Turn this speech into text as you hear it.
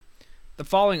The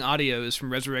following audio is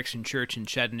from Resurrection Church in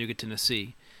Chattanooga,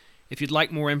 Tennessee. If you'd like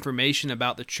more information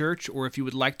about the church, or if you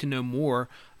would like to know more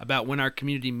about when our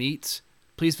community meets,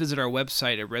 please visit our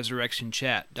website at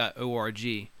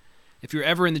resurrectionchat.org. If you're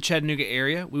ever in the Chattanooga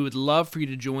area, we would love for you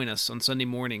to join us on Sunday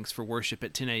mornings for worship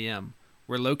at 10 a.m.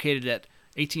 We're located at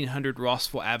 1800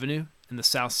 Rossville Avenue in the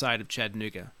south side of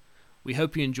Chattanooga. We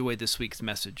hope you enjoy this week's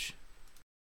message.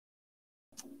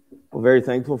 Well, very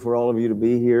thankful for all of you to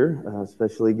be here,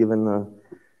 especially given the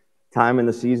time and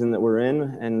the season that we're in,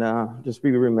 and just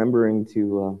be remembering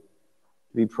to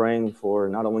be praying for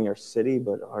not only our city,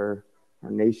 but our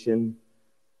nation.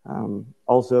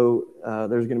 Also,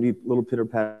 there's going to be a little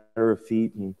pitter-patter of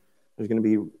feet, and there's going to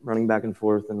be running back and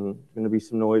forth, and there's going to be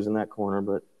some noise in that corner,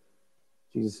 but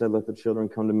Jesus said, let the children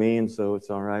come to me, and so it's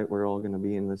all right. We're all going to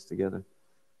be in this together.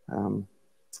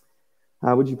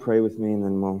 Would you pray with me, and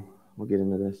then we'll get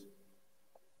into this.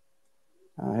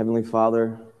 Heavenly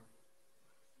Father,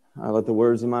 let the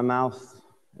words of my mouth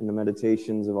and the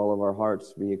meditations of all of our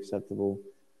hearts be acceptable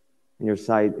in your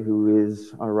sight, who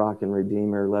is our rock and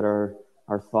redeemer. Let our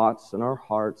thoughts and our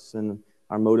hearts and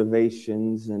our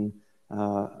motivations and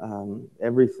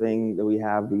everything that we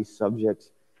have be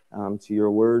subject to your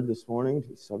word this morning, to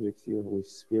be subject to your Holy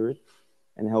Spirit,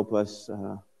 and help us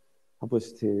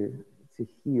to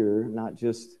hear, not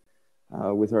just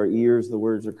with our ears the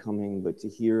words are coming, but to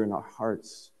hear in our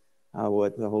hearts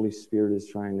what the Holy Spirit is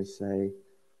trying to say.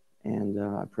 And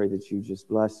I pray that you just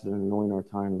bless and anoint our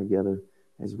time together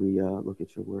as we look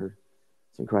at your word.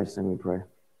 It's in Christ's name we pray.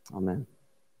 Amen.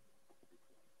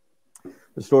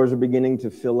 The stores are beginning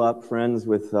to fill up, friends,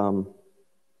 with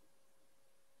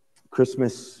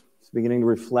Christmas. It's beginning to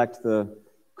reflect the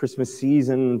Christmas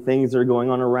season, things that are going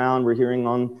on around. We're hearing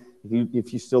on,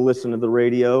 if you still listen to the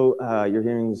radio, you're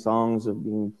hearing the songs are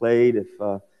being played. If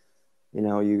you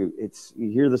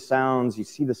hear the sounds, you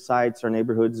see the sights. Our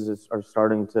neighborhoods are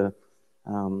starting to,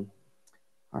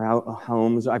 our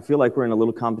homes. I feel like we're in a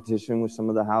little competition with some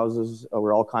of the houses.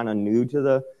 We're all kind of new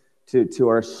to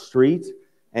our street.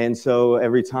 And so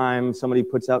every time somebody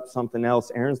puts up something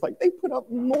else, Aaron's like, they put up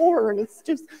more, and it's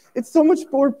so much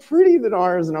more pretty than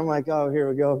ours. And I'm like, oh, here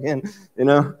we go again,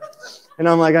 And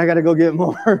I'm like, I got to go get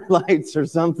more lights or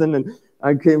something. And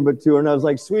I came but to her, and I was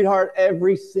like, sweetheart,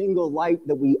 every single light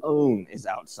that we own is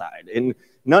outside. And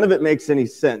none of it makes any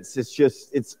sense.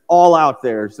 It's all out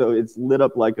there. So it's lit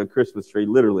up like a Christmas tree,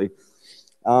 literally.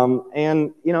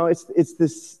 It's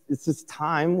this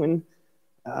time when,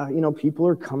 people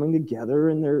are coming together,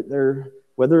 and they're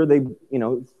whether they,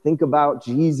 think about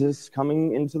Jesus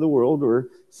coming into the world or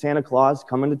Santa Claus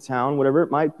coming to town, whatever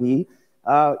it might be,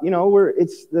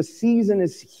 the season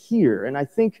is here. And I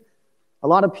think a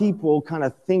lot of people kind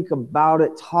of think about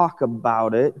it, talk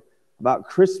about it, about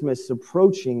Christmas,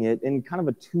 approaching it in kind of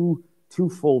a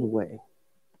twofold way.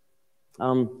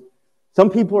 Some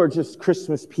people are just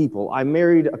Christmas people. I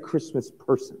married a Christmas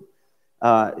person.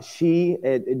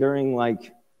 During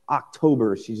like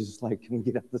October, she's just like, can we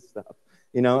get up the stuff?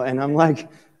 And I'm like,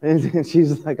 and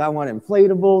she's like, I want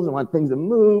inflatables, I want things to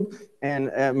move. And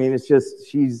I mean, it's just,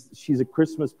 she's a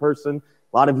Christmas person.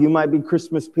 A lot of you might be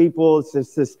Christmas people. It's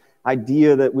just this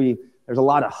idea that there's a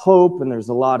lot of hope, and there's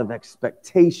a lot of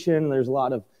expectation. There's a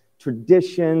lot of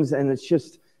traditions, and it's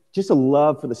just a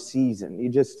love for the season. You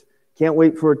just can't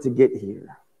wait for it to get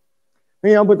here.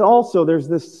 But also there's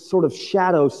this sort of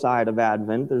shadow side of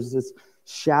Advent. There's this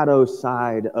shadow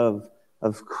side of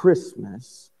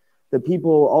Christmas that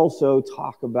people also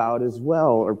talk about as well,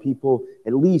 or people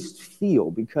at least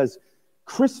feel, because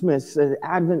Christmas,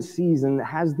 Advent season,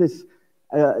 has this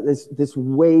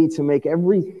way to make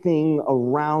everything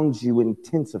around you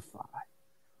intensify.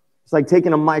 It's like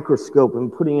taking a microscope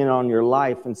and putting it on your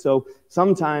life. And so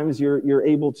sometimes you're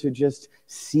able to just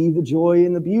see the joy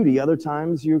and the beauty. Other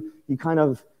times you kind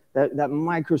of, that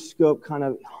microscope kind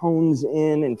of hones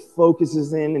in and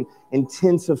focuses in and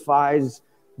intensifies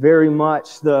very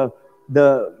much I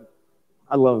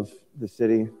love the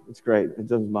city. It's great. It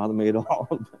doesn't bother me at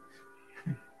all.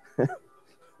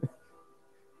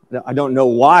 I don't know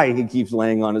why he keeps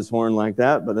laying on his horn like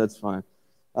that, but that's fine.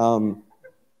 And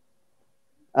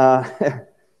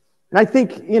I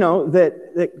think,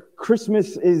 that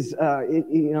Christmas is,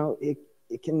 it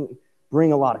can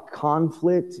bring a lot of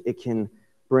conflict. It can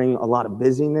bring a lot of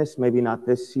busyness, maybe not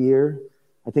this year.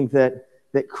 I think that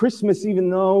Christmas, even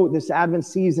though this Advent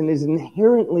season is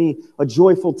inherently a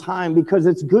joyful time, because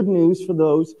it's good news for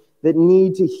those that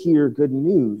need to hear good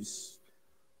news.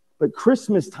 But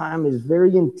Christmas time is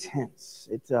very intense.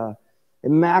 It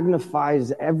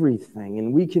magnifies everything,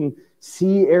 and we can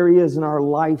see areas in our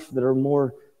life that are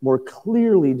more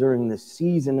clearly during this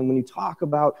season. And when you talk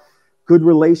about good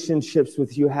relationships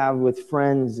you have with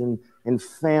friends and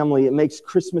family. It makes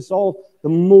Christmas all the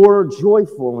more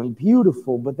joyful and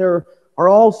beautiful. But there are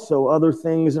also other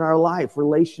things in our life,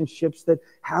 relationships that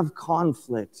have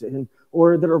conflict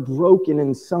or that are broken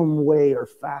in some way or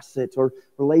facet, or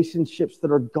relationships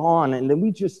that are gone, and then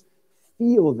we just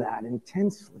feel that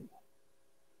intensely.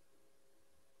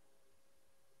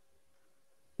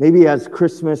 Maybe as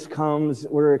Christmas comes,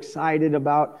 we're excited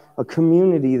about a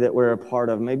community that we're a part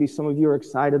of. Maybe some of you are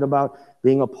excited about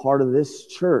being a part of this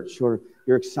church, or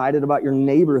you're excited about your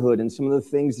neighborhood and some of the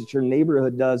things that your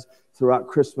neighborhood does throughout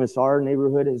Christmas. Our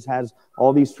neighborhood has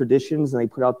all these traditions, and they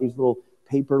put out these little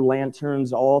paper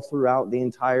lanterns all throughout the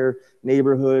entire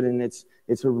neighborhood, and it's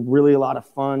really a lot of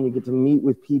fun. You get to meet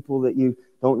with people that you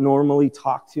don't normally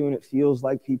talk to, and it feels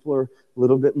like people are a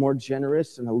little bit more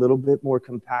generous and a little bit more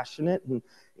compassionate.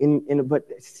 But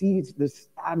see, this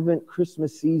Advent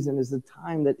Christmas season is a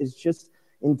time that is just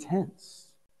intense.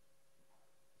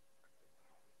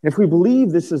 If we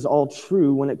believe this is all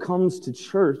true when it comes to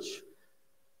church,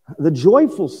 the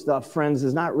joyful stuff, friends,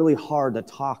 is not really hard to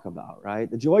talk about, right?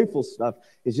 The joyful stuff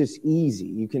is just easy.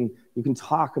 You can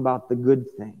talk about the good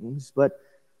things, but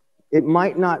it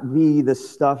might not be the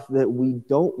stuff that we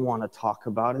don't want to talk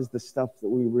about is the stuff that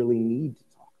we really need to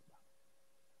talk about.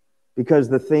 Because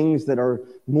the things that are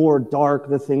more dark,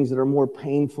 the things that are more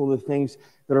painful, the things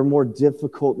that are more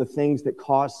difficult, the things that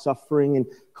cause suffering and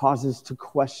cause us to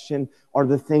question are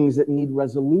the things that need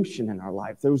resolution in our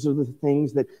life. Those are the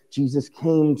things that Jesus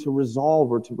came to resolve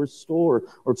or to restore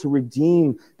or to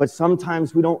redeem. But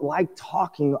sometimes we don't like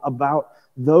talking about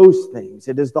those things.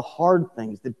 It is the hard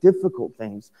things, the difficult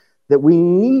things that we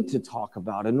need to talk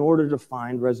about in order to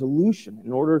find resolution,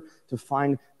 in order to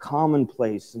find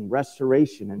commonplace and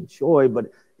restoration and joy. But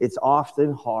it's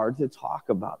often hard to talk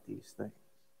about these things.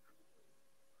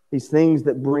 These things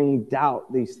that bring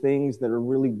doubt, these things that are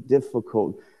really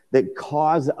difficult, that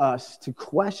cause us to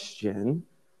question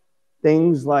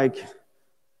things like,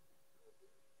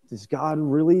 does God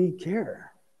really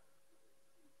care?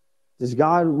 Does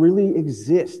God really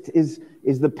exist? Is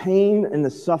the pain and the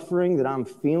suffering that I'm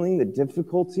feeling, the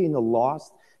difficulty and the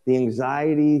loss, the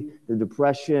anxiety, the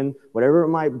depression, whatever it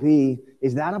might be,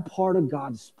 is that a part of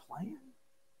God's plan?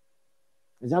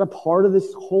 Is that a part of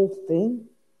this whole thing?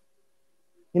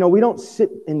 You know, we don't sit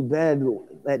in bed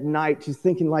at night just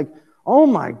thinking like, oh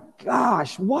my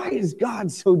gosh, why is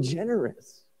God so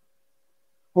generous?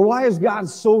 Or why is God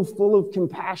so full of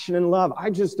compassion and love? I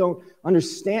just don't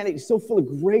understand it. He's so full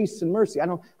of grace and mercy. I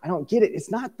don't get it.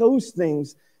 It's not those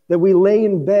things that we lay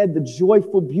in bed, the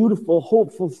joyful, beautiful,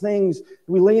 hopeful things that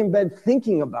we lay in bed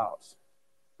thinking about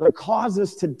that cause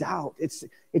us to doubt. It's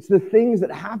the things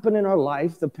that happen in our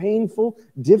life, the painful,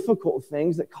 difficult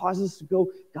things that cause us to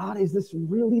go, God, is this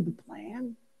really the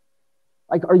plan?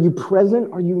 Like, are you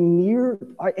present? Are you near?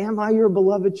 Am I your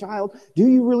beloved child? Do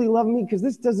you really love me? Because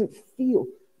this doesn't feel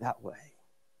that way.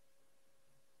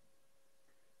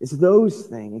 It's those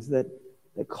things that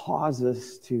cause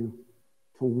us to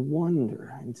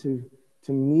wonder and to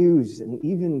muse, and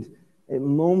even at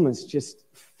moments just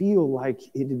feel like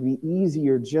it'd be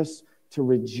easier just to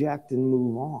reject and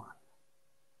move on.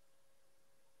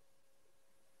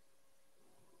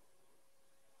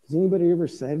 Has anybody ever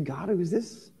said, God,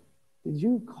 did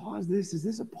you cause this? Is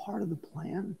this a part of the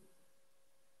plan?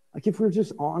 Like, if we're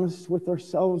just honest with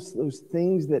ourselves, those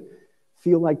things that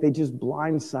feel like they just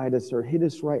blindside us or hit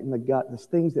us right in the gut, the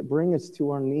things that bring us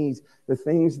to our knees, the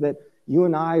things that you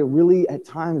and I really at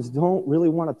times don't really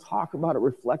want to talk about or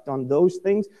reflect on those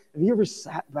things. Have you ever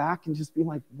sat back and just been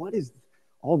like, what is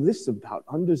all this about?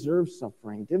 Undeserved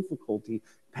suffering, difficulty,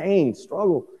 pain,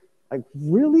 struggle. Like,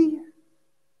 really?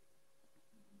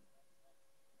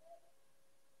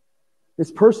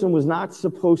 This person was not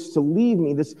supposed to leave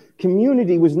me. This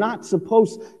community was not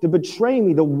supposed to betray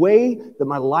me. The way that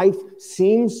my life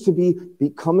seems to be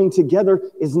coming together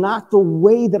is not the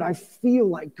way that I feel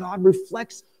like God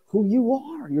reflects who you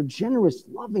are. You're generous,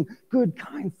 loving, good,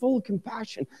 kind, full of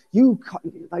compassion.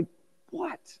 Like,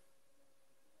 what?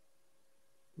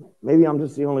 Maybe I'm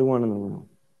just the only one in the room.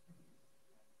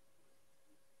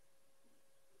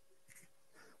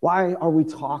 Why are we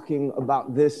talking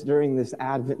about this during this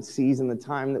Advent season, the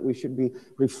time that we should be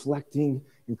reflecting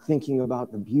and thinking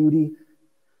about the beauty?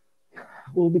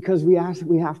 Well, because we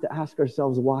have to ask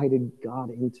ourselves, why did God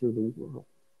enter the world?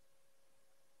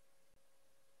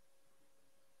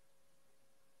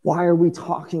 Why are we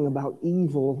talking about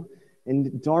evil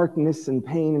and darkness and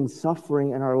pain and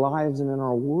suffering in our lives and in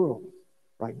our world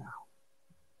right now?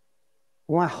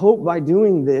 Well, I hope by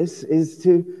doing this is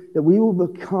that we will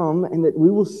become and that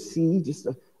we will see just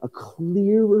a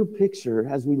clearer picture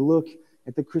as we look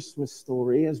at the Christmas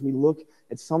story, as we look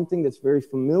at something that's very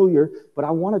familiar, but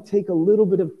I want to take a little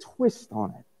bit of twist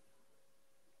on it.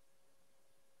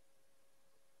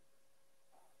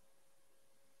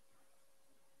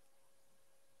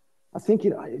 I think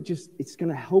it's going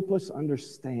to help us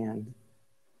understand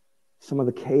some of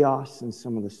the chaos and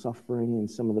some of the suffering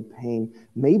and some of the pain,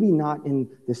 maybe not in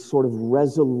this sort of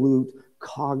resolute,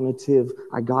 cognitive,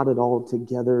 I got it all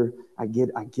together, I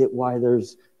get why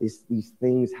there's these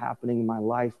things happening in my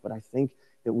life, but I think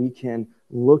that we can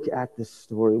look at this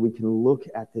story, we can look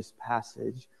at this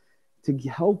passage to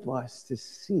help us to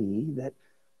see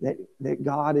that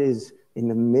God is in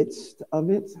the midst of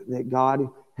it, that God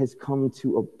has come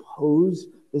to oppose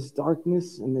this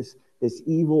darkness and this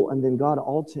evil, and then God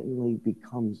ultimately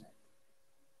becomes it.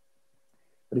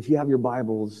 But if you have your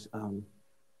Bibles,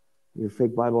 your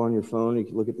fake Bible on your phone, you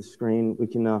can look at the screen. We're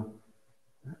going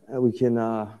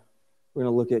to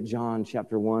look at John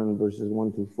chapter 1, verses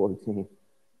 1 through 14.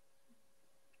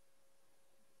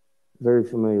 Very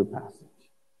familiar passage.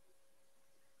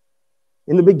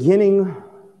 In the beginning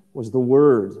was the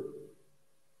Word,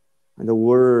 and the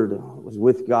Word was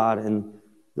with God, and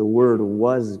the Word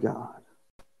was God.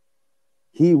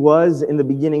 He was in the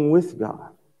beginning with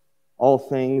God. All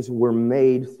things were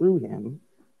made through him,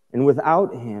 and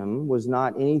without him was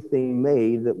not anything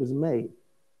made that was made.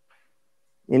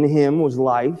 In him was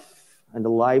life, and the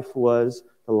life was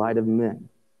the light of men.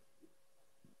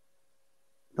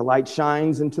 The light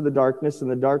shines into the darkness,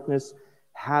 and the darkness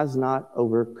has not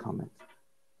overcome it.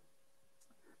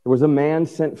 There was a man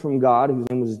sent from God whose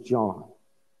name was John.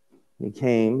 And he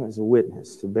came as a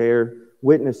witness to bear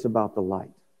witness about the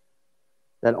light,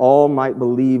 that all might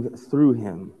believe through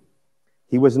him.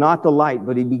 He was not the light,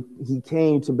 but he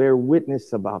came to bear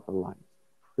witness about the light.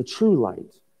 The true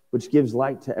light, which gives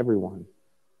light to everyone,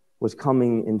 was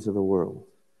coming into the world.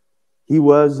 He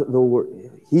was in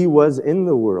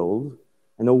the world,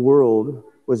 and the world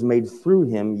was made through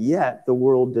him, yet the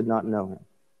world did not know him.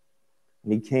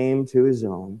 And he came to his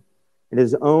own, and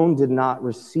his own did not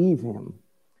receive him.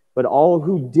 But all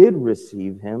who did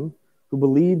receive him, who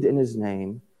believed in his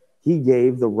name, he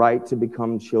gave the right to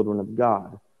become children of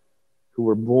God, who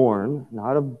were born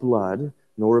not of blood,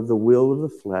 nor of the will of the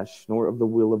flesh, nor of the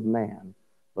will of man,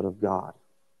 but of God.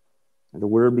 And the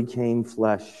Word became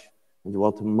flesh and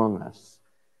dwelt among us,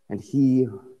 and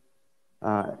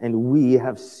we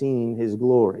have seen his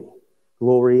glory,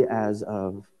 glory as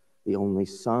of the only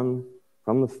Son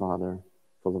from the Father,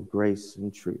 full of grace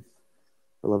and truth.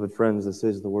 Beloved friends, this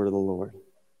is the word of the Lord.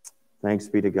 Thanks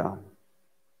be to God.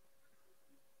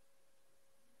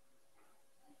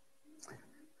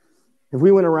 If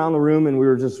we went around the room and we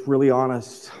were just really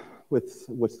honest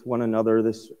with one another,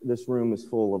 this room is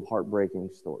full of heartbreaking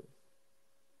stories.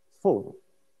 It's full of them.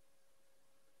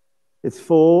 It's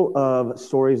full of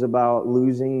stories about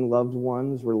losing loved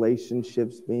ones,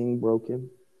 relationships being broken.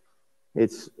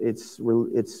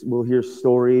 We'll hear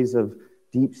stories of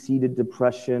deep-seated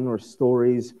depression, or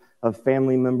stories of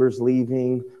family members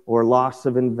leaving, or loss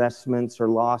of investments, or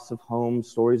loss of homes,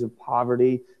 stories of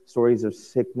poverty, stories of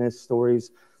sickness,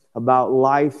 stories about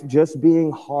life just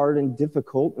being hard and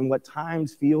difficult, and what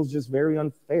times feels just very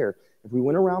unfair. If we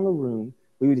went around the room,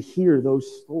 we would hear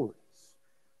those stories.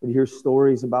 We'd hear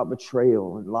stories about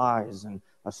betrayal and lies and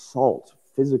assault,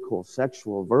 physical,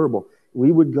 sexual, verbal.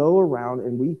 We would go around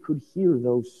and we could hear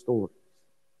those stories.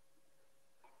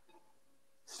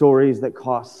 Stories that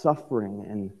cause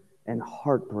suffering and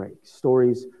heartbreak.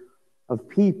 Stories of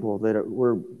people that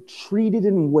were treated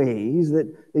in ways that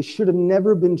they should have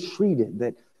never been treated.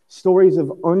 That stories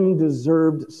of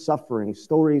undeserved suffering.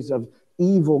 Stories of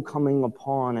evil coming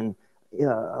upon and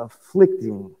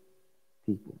afflicting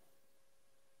people.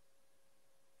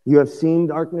 You have seen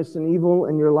darkness and evil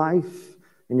in your life,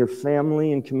 in your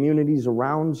family and communities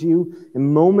around you,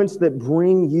 in moments that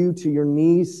bring you to your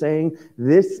knees saying,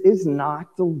 this is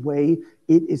not the way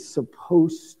it is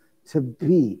supposed to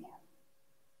be.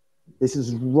 This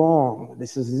is wrong.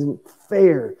 This isn't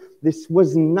fair. This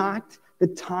was not the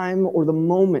time or the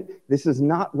moment. This is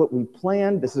not what we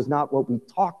planned. This is not what we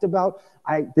talked about.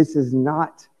 This is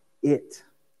not it.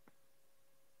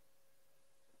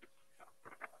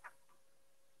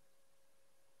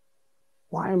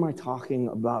 Why am I talking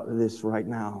about this right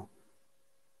now?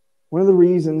 One of the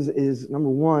reasons is, number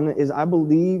one, is I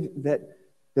believe that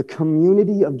the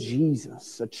community of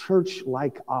Jesus, a church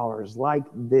like ours, like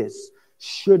this,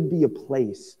 should be a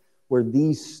place where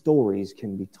these stories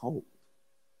can be told.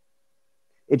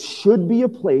 It should be a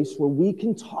place where we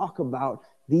can talk about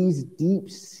these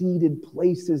deep-seated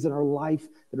places in our life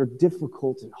that are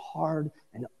difficult and hard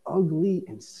and ugly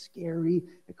and scary,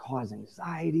 that cause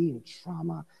anxiety and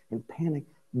trauma and panic.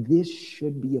 This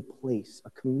should be a place, a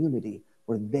community,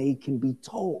 where they can be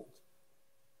told.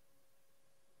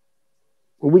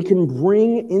 Where we can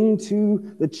bring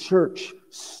into the church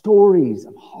stories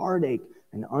of heartache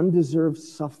and undeserved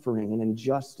suffering and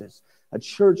injustice. A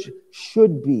church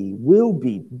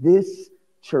this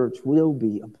church will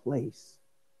be a place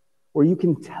where you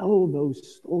can tell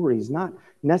those stories, not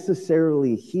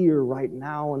necessarily here right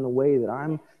now in the way that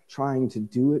I'm trying to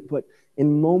do it, but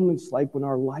in moments like when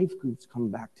our life groups come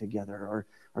back together, or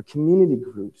our community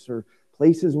groups, or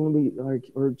places when we,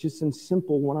 or just in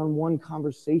simple one-on-one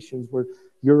conversations where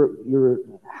you're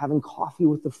having coffee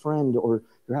with a friend, or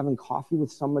you're having coffee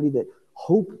with somebody that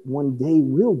hope one day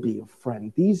will be a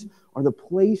friend. These are the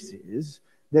places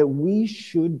that we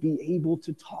should be able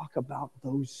to talk about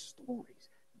those stories.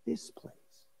 This place.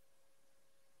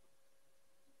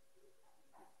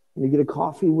 When you get a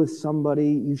coffee with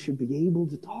somebody, you should be able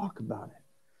to talk about it.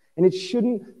 And it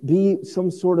shouldn't be some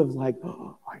sort of like,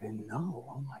 oh, I didn't know.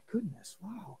 Oh my goodness,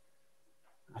 wow.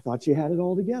 I thought you had it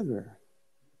all together.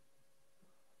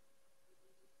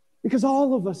 Because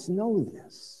all of us know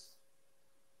this.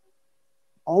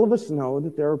 All of us know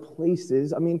that there are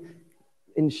places,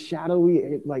 in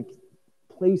shadowy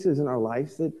places in our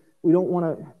life that we don't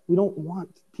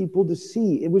want people to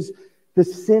see. It was the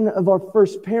sin of our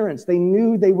first parents. They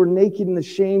knew they were naked and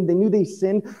ashamed. They knew they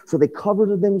sinned, so they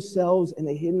covered themselves and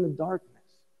they hid in the darkness.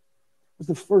 It was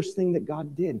the first thing that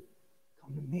God did.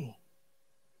 Come to me.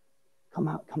 Come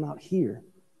out here.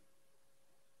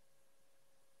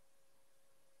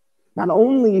 Not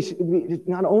only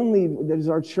does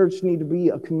our church need to be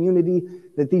a community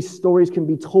that these stories can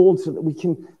be told so that we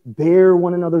can bear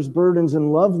one another's burdens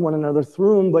and love one another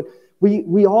through them, but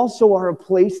we also are a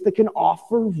place that can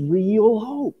offer real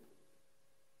hope.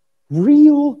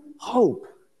 Real hope.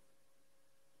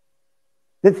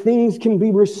 That things can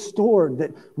be restored,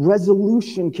 that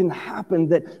resolution can happen,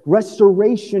 that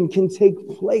restoration can take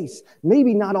place.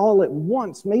 Maybe not all at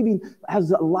once, maybe as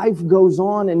life goes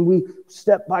on and we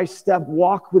step by step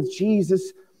walk with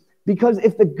Jesus. Because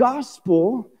if the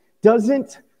gospel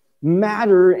doesn't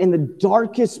matter in the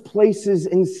darkest places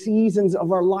and seasons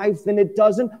of our life, then it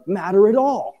doesn't matter at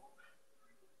all.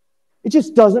 It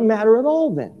just doesn't matter at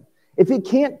all then. If it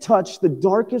can't touch the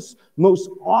darkest, most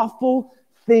awful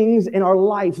things in our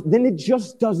life, then it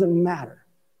just doesn't matter.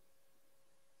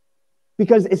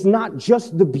 Because it's not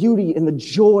just the beauty and the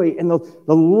joy and the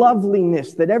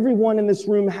loveliness that everyone in this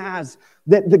room has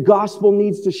that the gospel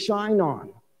needs to shine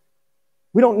on.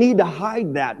 We don't need to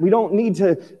hide that. We don't need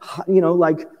to,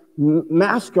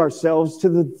 mask ourselves to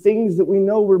the things that we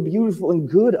know were beautiful and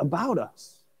good about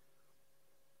us.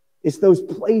 It's those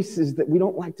places that we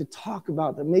don't like to talk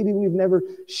about, that maybe we've never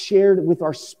shared with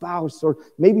our spouse, or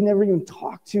maybe never even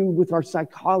talked to with our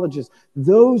psychologist.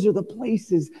 Those are the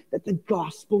places that the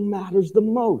gospel matters the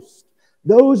most.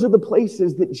 Those are the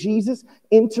places that Jesus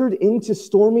entered into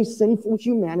stormy, sinful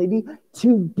humanity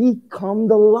to become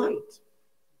the light.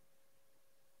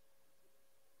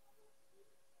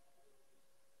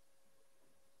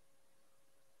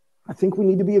 I think we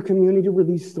need to be a community where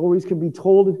these stories can be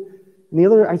told. And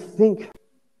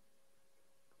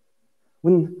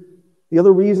the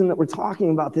other reason that we're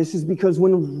talking about this is because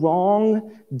when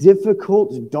wrong,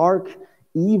 difficult, dark,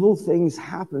 evil things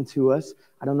happen to us,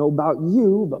 I don't know about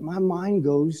you, but my mind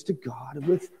goes to God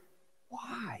with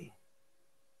why?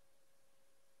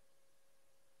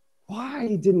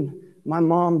 Why didn't my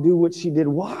mom do what she did?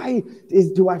 Why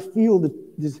do I feel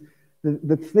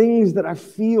the things that I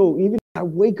feel, even if I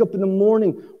wake up in the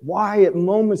morning? Why at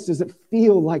moments does it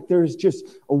feel like there's just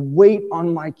a weight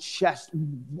on my chest?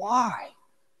 Why?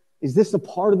 Is this a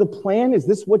part of the plan? Is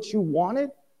this what you wanted?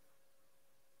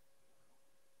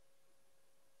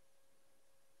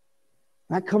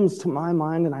 That comes to my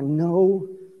mind, and I know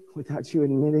without you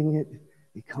admitting it,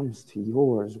 it comes to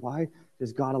yours. Why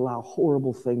does God allow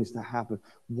horrible things to happen?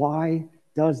 Why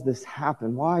does this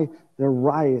happen? Why there are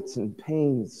riots and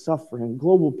pain, suffering,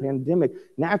 global pandemic,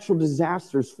 natural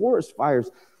disasters, forest fires?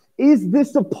 Is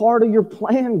this a part of your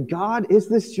plan, God? Is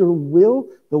this your will?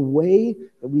 The way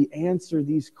that we answer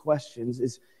these questions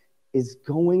is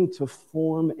going to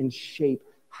form and shape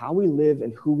how we live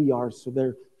and who we are. So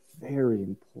they're very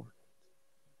important.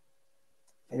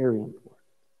 Very important.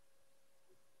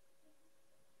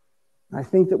 I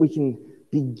think that we can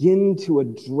begin to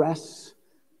address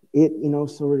it,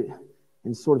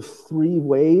 in sort of three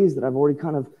ways that I've already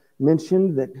kind of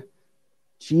mentioned, that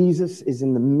Jesus is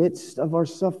in the midst of our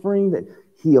suffering, that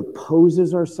he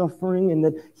opposes our suffering, and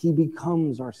that he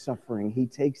becomes our suffering. He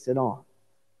takes it on.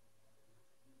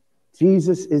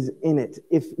 Jesus is in it.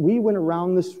 If we went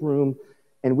around this room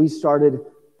and we started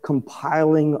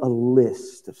compiling a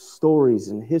list of stories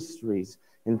and histories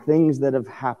and things that have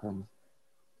happened,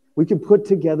 we could put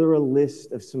together a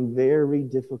list of some very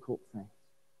difficult things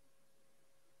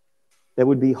that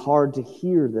would be hard to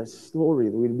hear this story,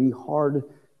 that would be hard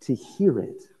to hear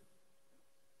it.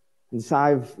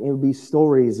 Inside, it would be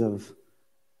stories of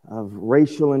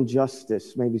racial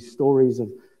injustice, maybe stories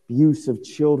of abuse of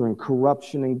children,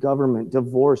 corruption in government,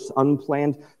 divorce,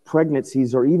 unplanned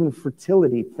pregnancies, or even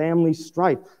fertility, family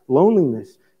strife,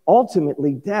 loneliness,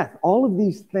 ultimately death. All of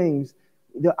these things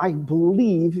that I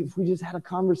believe, if we just had a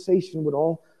conversation, would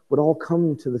all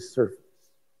come to the surface.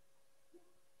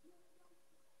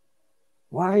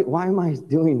 Why am I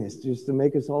doing this? Just to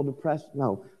make us all depressed?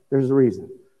 No, there's a reason.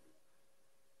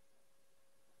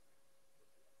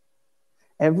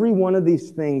 Every one of these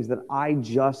things that I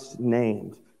just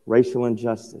named, racial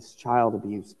injustice, child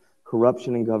abuse,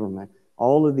 corruption in government,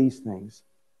 all of these things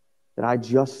that I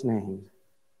just named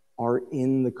are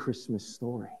in the Christmas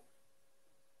story.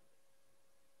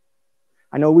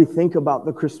 I know we think about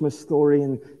the Christmas story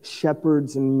and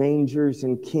shepherds and mangers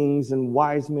and kings and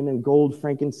wise men and gold,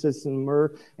 frankincense and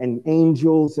myrrh and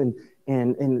angels and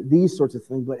these sorts of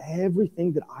things, but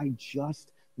everything that I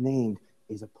just named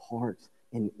is a part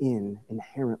and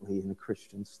inherently in the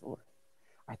Christian story.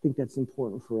 I think that's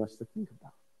important for us to think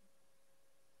about.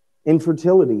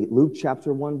 Infertility, Luke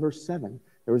chapter 1, verse 7.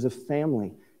 There was a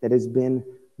family that has been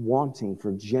wanting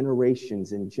for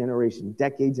generations and generations,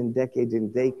 decades and decades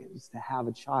and decades to have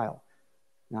a child.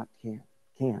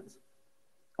 Can't.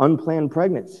 Unplanned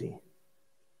pregnancy,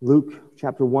 Luke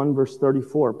chapter 1, verse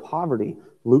 34. Poverty,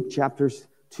 Luke chapter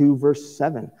 2, verse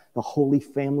 7. The Holy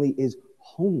Family is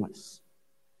homeless.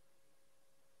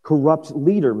 Corrupt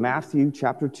leader, Matthew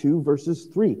chapter 2, verses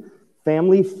 3.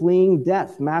 Family fleeing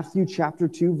death, Matthew chapter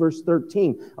 2, verse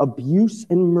 13. Abuse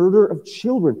and murder of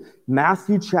children,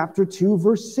 Matthew chapter 2,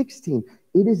 verse 16.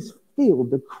 It is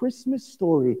filled, the Christmas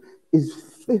story is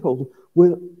filled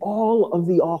with all of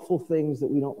the awful things that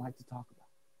we don't like to talk about.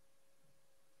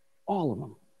 All of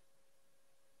them.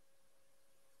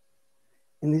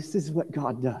 And this is what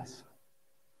God does.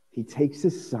 He takes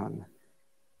his son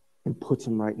and puts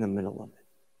him right in the middle of it.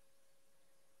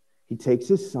 He takes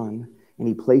his son and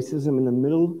he places him in the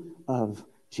middle of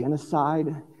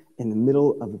genocide, in the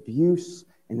middle of abuse,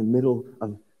 in the middle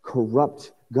of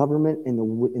corrupt government, in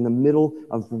the middle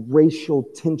of racial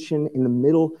tension, in the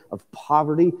middle of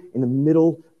poverty, in the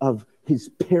middle of his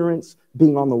parents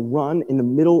being on the run, in the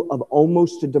middle of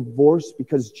almost a divorce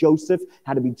because Joseph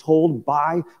had to be told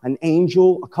by an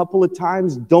angel a couple of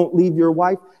times, don't leave your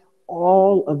wife.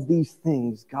 All of these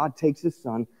things, God takes his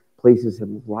son, places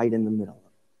him right in the middle.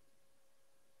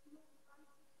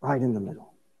 Right in the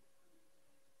middle.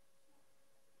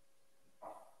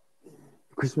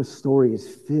 The Christmas story is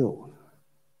filled.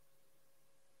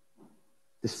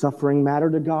 Does suffering matter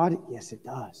to God? Yes, it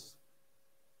does.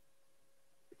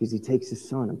 Because he takes his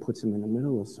son and puts him in the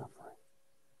middle of suffering.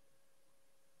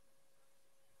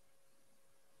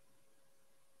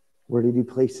 Where did he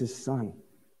place his son?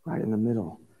 Right in the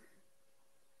middle.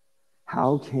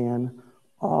 How can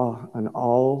an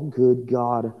all-good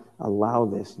God allow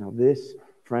this? Now this,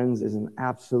 friends, is an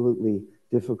absolutely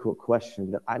difficult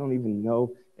question that I don't even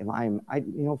know if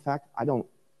in fact, I don't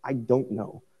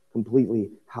know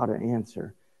completely how to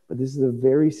answer. But this is a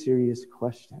very serious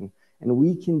question. And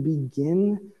we can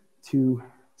begin to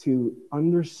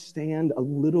understand a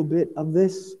little bit of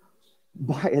this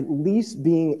by at least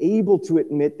being able to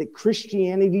admit that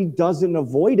Christianity doesn't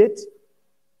avoid it.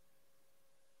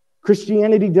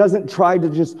 Christianity doesn't try to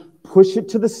just push it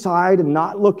to the side and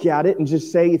not look at it and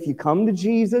just say, if you come to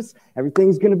Jesus,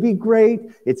 everything's going to be great.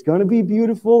 It's going to be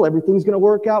beautiful. Everything's going to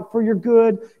work out for your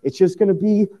good. It's just going to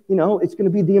be, it's going to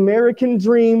be the American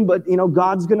dream, but,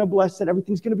 God's going to bless it.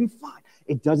 Everything's going to be fine.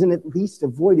 It doesn't at least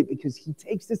avoid it because he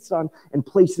takes his son and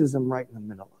places him right in the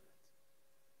middle of it.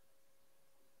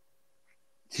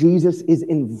 Jesus is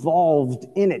involved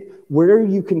in it. Where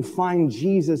you can find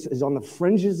Jesus is on the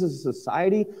fringes of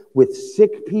society with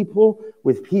sick people,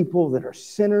 with people that are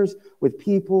sinners, with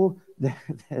people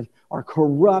that are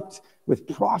corrupt, with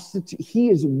prostitutes. He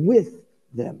is with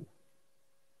them.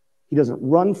 He doesn't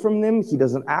run from them. He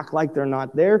doesn't act like they're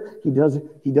not there.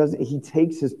 He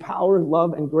takes his power,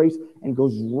 love, and grace and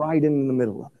goes right in the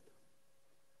middle of it.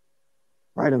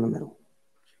 Right in the middle.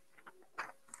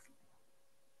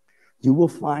 You will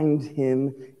find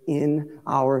him in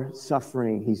our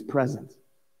suffering. He's present.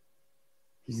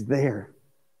 He's there.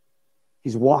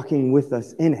 He's walking with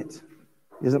us in it.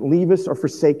 He doesn't leave us or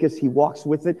forsake us. He walks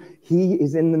with it. He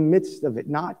is in the midst of it,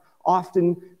 not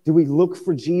often do we look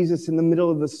for Jesus in the middle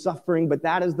of the suffering, but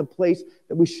that is the place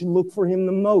that we should look for him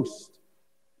the most.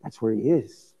 That's where he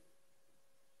is.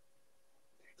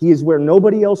 He is where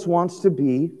nobody else wants to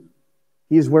be.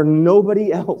 He is where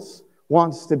nobody else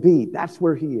wants to be. That's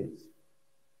where he is.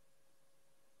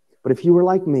 But if you were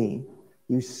like me,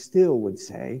 you still would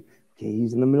say, okay,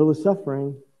 he's in the middle of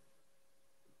suffering,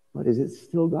 but is it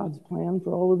still God's plan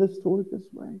for all of this to work this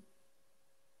way?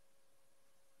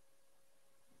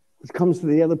 It comes to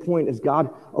the other point as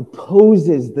God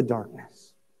opposes the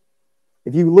darkness.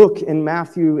 If you look in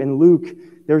Matthew and Luke,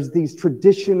 there's these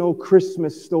traditional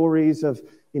Christmas stories of,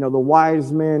 the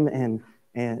wise men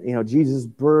and Jesus'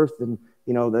 birth and,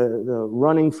 the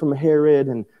running from Herod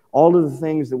and all of the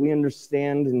things that we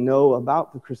understand and know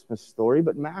about the Christmas story.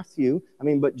 But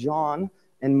John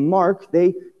and Mark,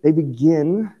 they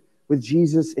begin with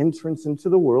Jesus' entrance into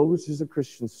the world, which is a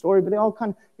Christian story, but they all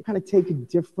kind of take a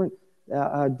different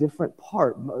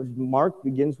part. Mark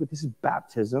begins with his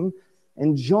baptism,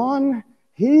 and John,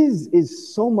 his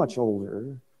is so much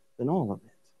older than all of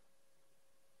it.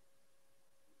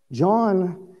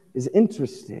 John is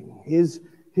interesting. His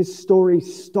story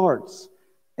starts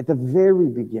at the very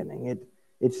beginning.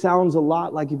 It sounds a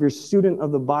lot like, if you're a student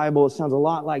of the Bible, it sounds a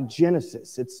lot like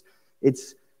Genesis.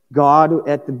 It's God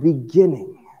at the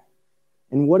beginning.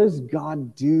 And what does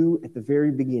God do at the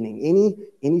very beginning?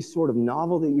 Any sort of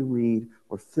novel that you read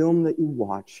or film that you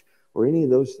watch or any of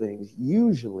those things,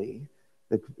 usually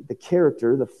the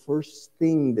character, the first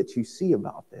thing that you see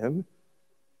about them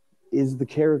is the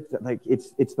character. Like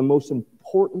it's the most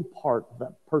important part of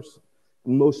that person,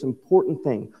 the most important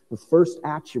thing, the first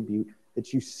attribute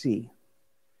that you see.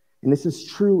 And this is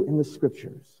true in the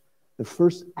scriptures. The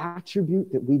first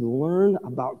attribute that we learn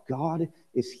about God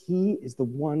is he is the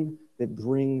one that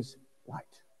brings light.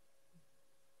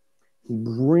 He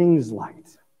brings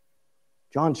light.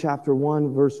 John chapter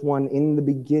 1, verse 1, in the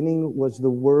beginning was the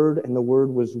Word, and the Word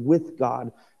was with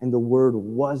God, and the Word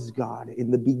was God.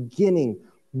 In the beginning,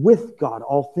 with God,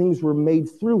 all things were made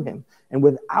through him, and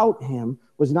without him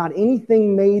was not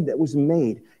anything made that was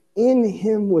made. In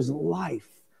him was life,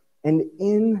 and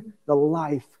in the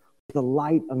life, the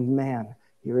light of man.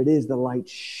 Here it is, the light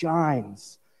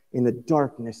shines in the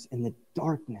darkness, and the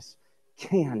darkness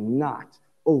cannot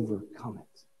overcome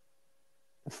it.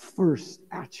 The first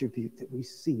attribute that we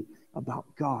see about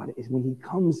God is when he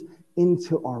comes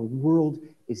into our world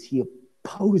is he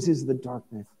opposes the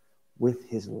darkness with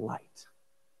his light.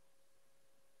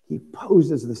 He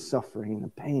opposes the suffering and the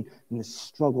pain and the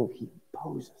struggle. He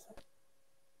opposes it.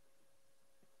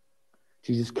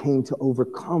 Jesus came to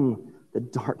overcome the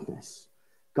darkness.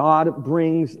 God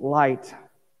brings light,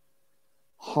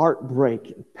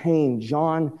 heartbreak, pain.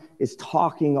 John is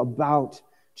talking about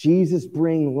Jesus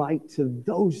bringing light to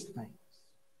those things.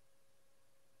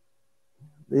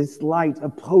 This light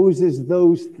opposes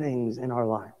those things in our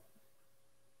life.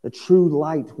 The true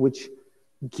light which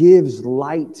gives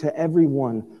light to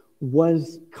everyone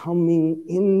was coming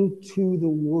into the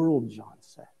world, John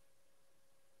said.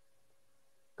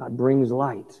 God brings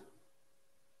light.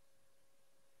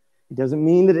 It doesn't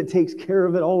mean that it takes care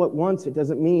of it all at once. It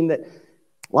doesn't mean that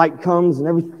light comes and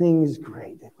everything is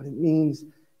great. What it means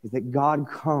is that God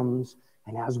comes,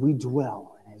 and as we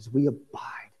dwell and as we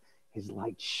abide, his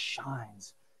light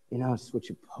shines in us,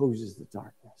 which opposes the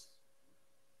darkness.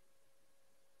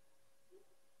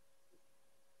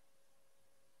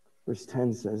 Verse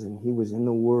 10 says, and he was in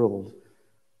the world,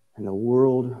 and the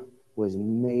world was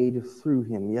made through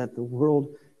him, yet the world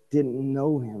didn't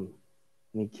know him.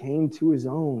 And he came to his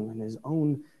own, and his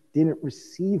own didn't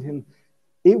receive him.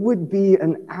 It would be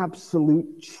an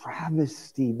absolute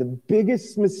travesty, the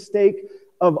biggest mistake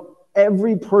of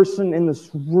every person in this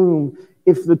room,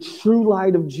 if the true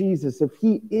light of Jesus, if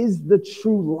he is the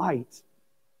true light,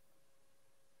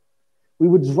 we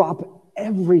would drop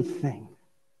everything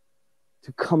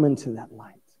to come into that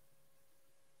light.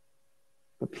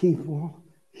 But people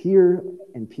here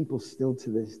and people still to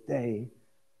this day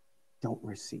don't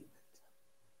receive it.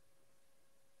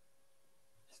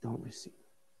 Just don't receive it.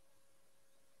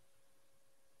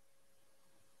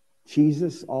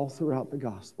 Jesus, all throughout the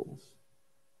Gospels,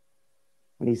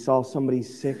 when he saw somebody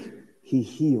sick, he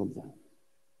healed them.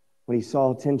 When he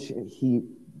saw attention, he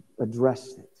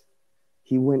addressed it.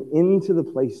 He went into the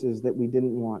places that we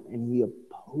didn't want, and he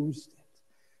opposed it.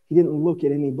 He didn't look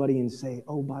at anybody and say,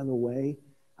 oh, by the way,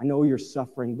 I know you're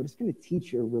suffering, but it's going to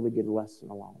teach you a really good lesson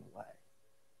along the way.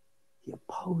 He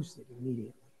opposed it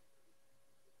immediately.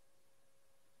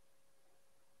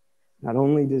 Not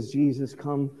only does Jesus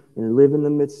come and live in the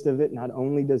midst of it, not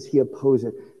only does he oppose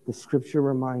it, the scripture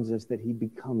reminds us that he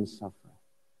becomes suffering.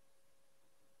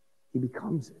 He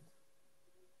becomes it.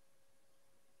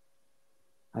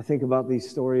 I think about these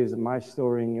stories and my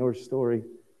story and your story,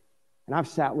 and I've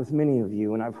sat with many of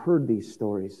you, and I've heard these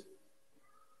stories.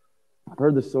 I've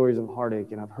heard the stories of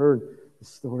heartache, and I've heard the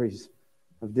stories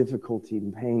of difficulty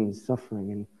and pain and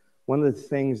suffering. And one of the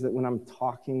things that when I'm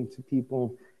talking to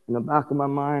people, in the back of my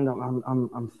mind,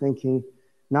 I'm thinking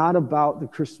not about the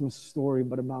Christmas story,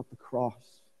 but about the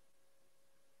cross.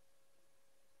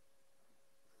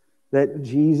 That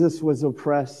Jesus was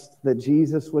oppressed, that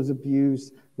Jesus was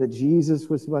abused, that Jesus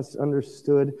was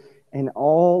misunderstood, and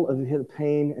all of the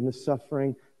pain and the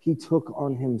suffering he took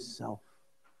on himself.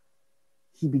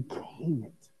 He became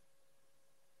it.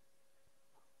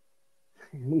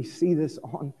 And we see this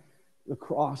on the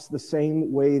cross the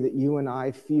same way that you and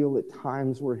I feel at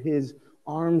times, where his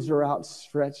arms are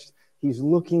outstretched. He's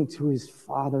looking to his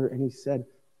Father and he said,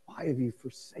 "Why have you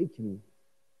forsaken me?"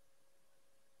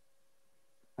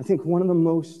 I think one of the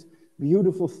most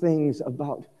beautiful things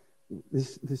about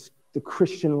the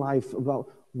Christian life,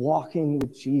 about walking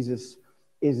with Jesus,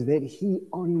 is that he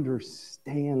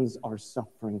understands our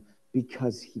suffering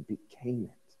because he became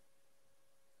it.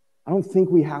 I don't think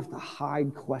we have to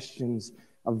hide questions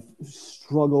of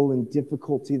struggle and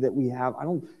difficulty that we have.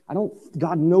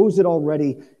 God knows it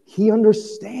already. He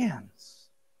understands.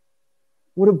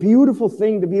 What a beautiful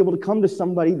thing to be able to come to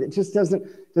somebody that just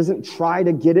doesn't try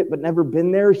to get it but never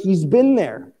been there. He's been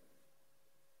there.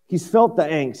 He's felt the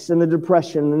angst and the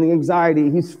depression and the anxiety.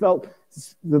 He's felt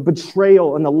the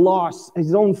betrayal and the loss.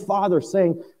 His own Father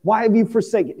saying, "Why have you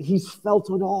forsaken?" He's felt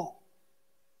it all.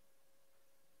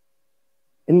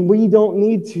 And we don't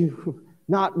need to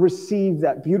not receive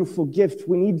that beautiful gift.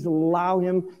 We need to allow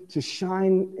him to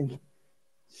shine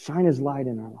his light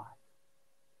in our life.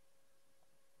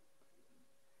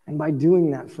 And by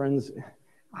doing that, friends,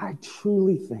 I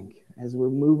truly think, as we're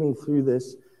moving through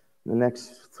this in the next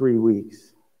 3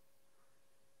 weeks,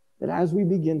 that as we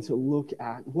begin to look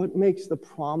at what makes the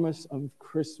promise of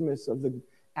Christmas, of the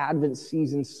Advent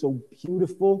season so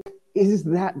beautiful, is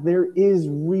that there is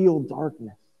real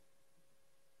darkness.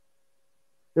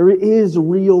 There is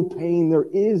real pain. There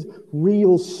is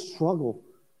real struggle.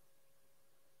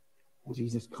 And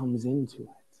Jesus comes into it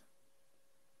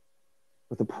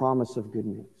with the promise of good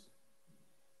news.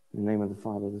 In the name of the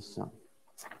Father, the Son,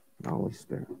 and the Holy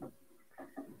Spirit.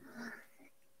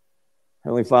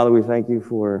 Heavenly Father, we thank you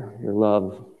for your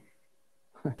love.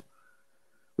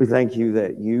 We thank you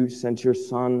that you sent your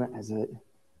Son as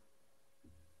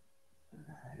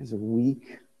a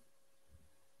weak,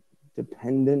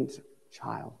 dependent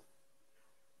child.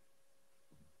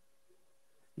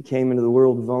 He came into the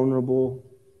world vulnerable.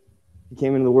 He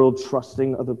came into the world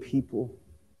trusting other people.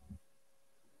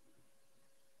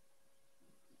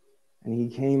 And he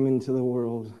came into the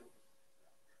world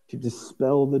to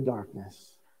dispel the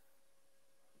darkness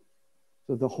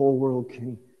so the whole world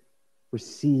can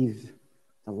receive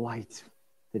the light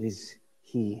that is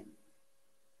he.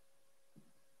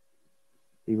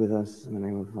 Be with us in the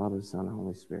name of the Father, the Son, and the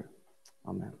Holy Spirit.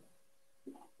 Amen.